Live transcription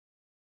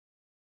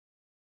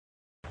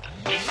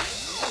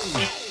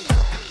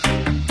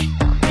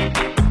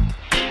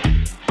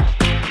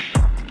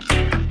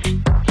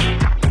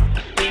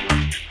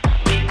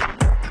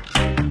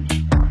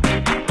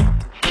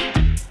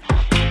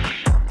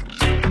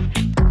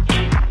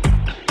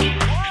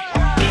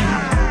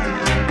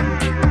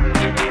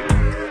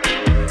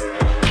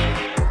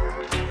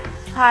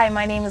Hi,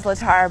 my name is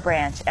Latara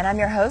Branch, and I'm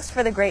your host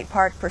for the Great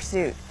Park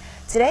Pursuit.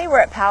 Today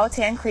we're at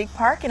Powhatan Creek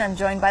Park, and I'm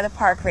joined by the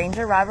park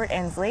ranger, Robert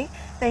Inslee.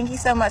 Thank you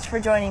so much for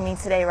joining me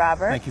today,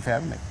 Robert. Thank you for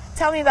having me.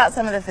 Tell me about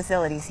some of the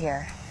facilities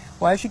here.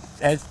 Well,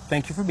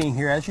 thank you for being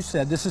here. As you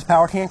said, this is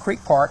Powhatan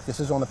Creek Park.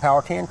 This is on the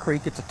Powhatan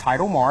Creek. It's a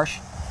tidal marsh.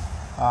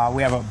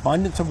 We have an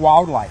abundance of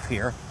wildlife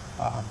here.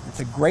 It's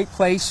a great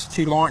place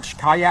to launch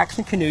kayaks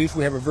and canoes.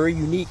 We have a very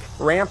unique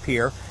ramp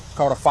here. It's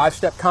called a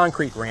 5-step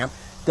concrete ramp.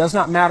 Does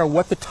not matter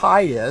what the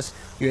tide is.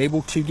 You're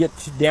able to get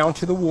down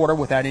to the water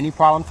without any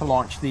problem to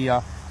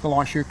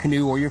launch your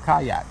canoe or your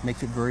kayak.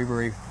 Makes it very,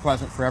 very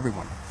pleasant for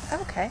everyone.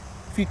 Okay.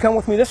 If you come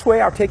with me this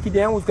way, I'll take you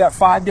down. We've got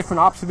 5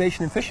 different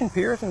observation and fishing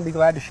piers, and I'll be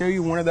glad to show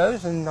you one of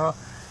those and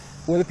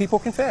where the people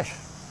can fish.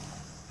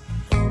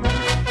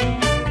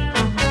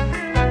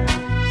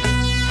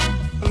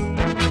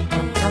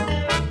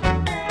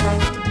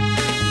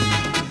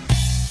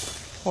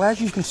 Well,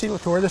 as you can see,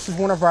 Latoya, this is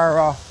one of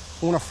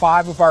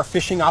 5 of our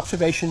fishing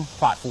observation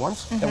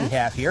platforms that we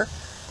have here.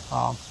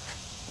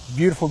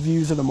 Beautiful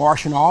views of the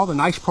marsh and all. The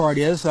nice part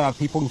is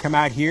people can come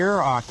out here.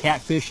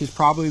 Catfish is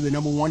probably the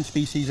 #1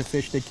 species of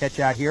fish they catch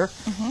out here.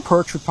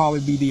 Perch would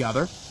probably be the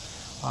other.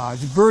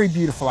 It's very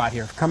beautiful out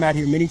here. I've come out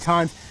here many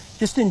times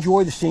just to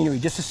enjoy the scenery,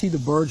 just to see the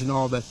birds and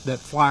all that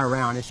fly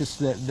around. It's just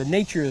the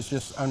nature is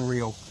just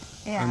unreal,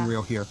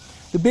 unreal here.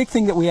 The big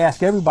thing that we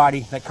ask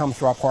everybody that comes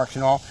to our parks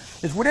and all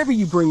is whatever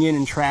you bring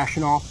in trash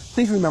and all,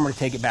 please remember to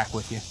take it back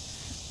with you.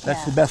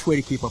 That's the best way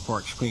to keep our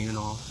parks clean and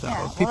all. So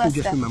people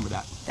just remember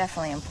that.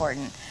 Definitely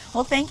important.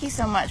 Well, thank you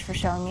so much for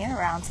showing me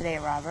around today,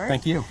 Robert.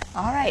 Thank you.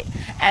 All right,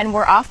 and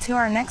we're off to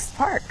our next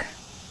park.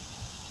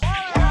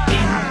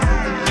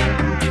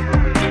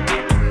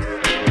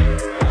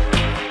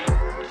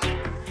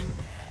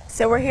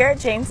 So we're here at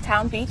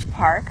Jamestown Beach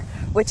Park,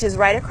 which is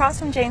right across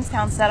from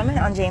Jamestown Settlement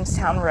on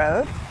Jamestown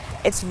Road.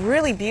 It's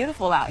really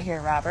beautiful out here,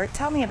 Robert.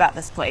 Tell me about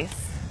this place.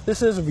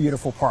 This is a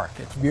beautiful park.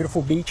 It's a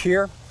beautiful beach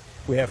here.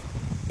 We have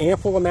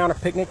ample amount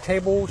of picnic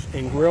tables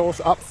and grills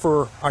up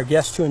for our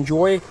guests to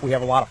enjoy. We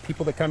have a lot of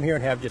people that come here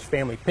and have just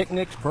family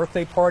picnics,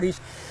 birthday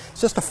parties. It's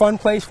just a fun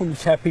place when you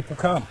just have people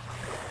come.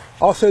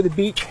 Also, the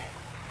beach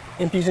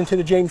empties into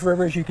the James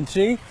River, as you can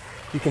see.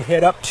 You can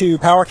head up to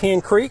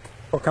Powhatan Creek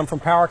or come from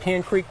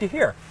Powhatan Creek to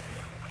here.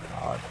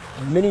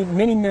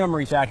 Many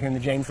memories out here in the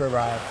James River.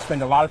 I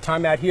spend a lot of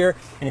time out here,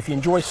 and if you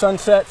enjoy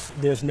sunsets,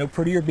 there's no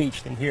prettier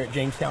beach than here at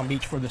Jamestown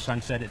Beach for the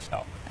sunset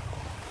itself.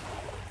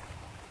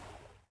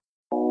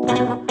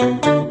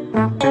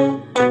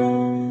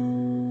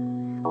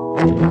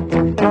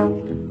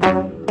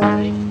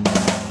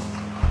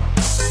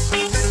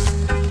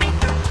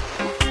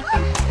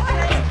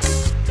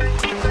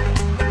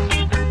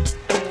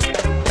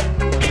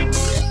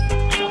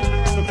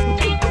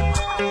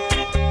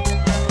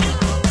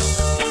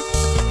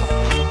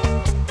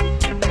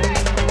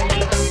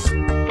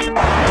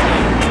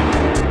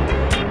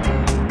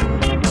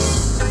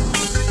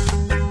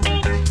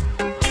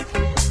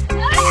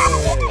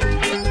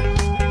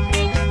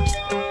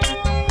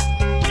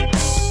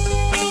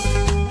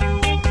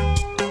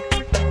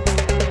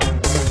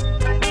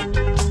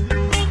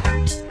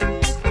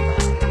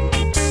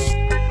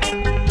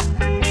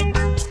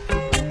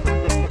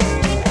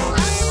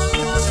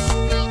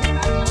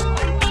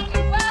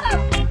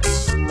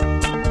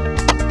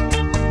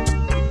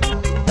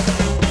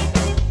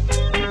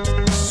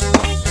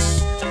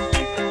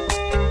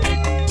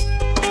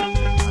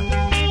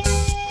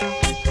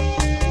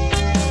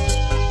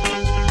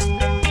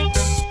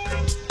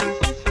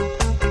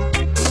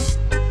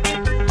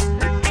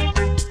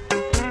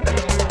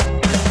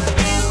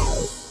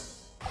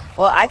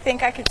 Well, I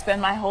think I could spend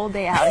my whole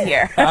day out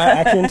here.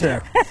 I can too.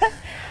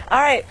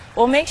 All right.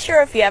 Well, make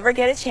sure if you ever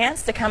get a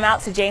chance to come out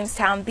to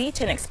Jamestown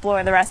Beach and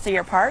explore the rest of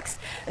your parks.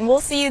 And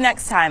we'll see you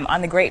next time on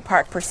the Great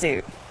Park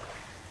Pursuit.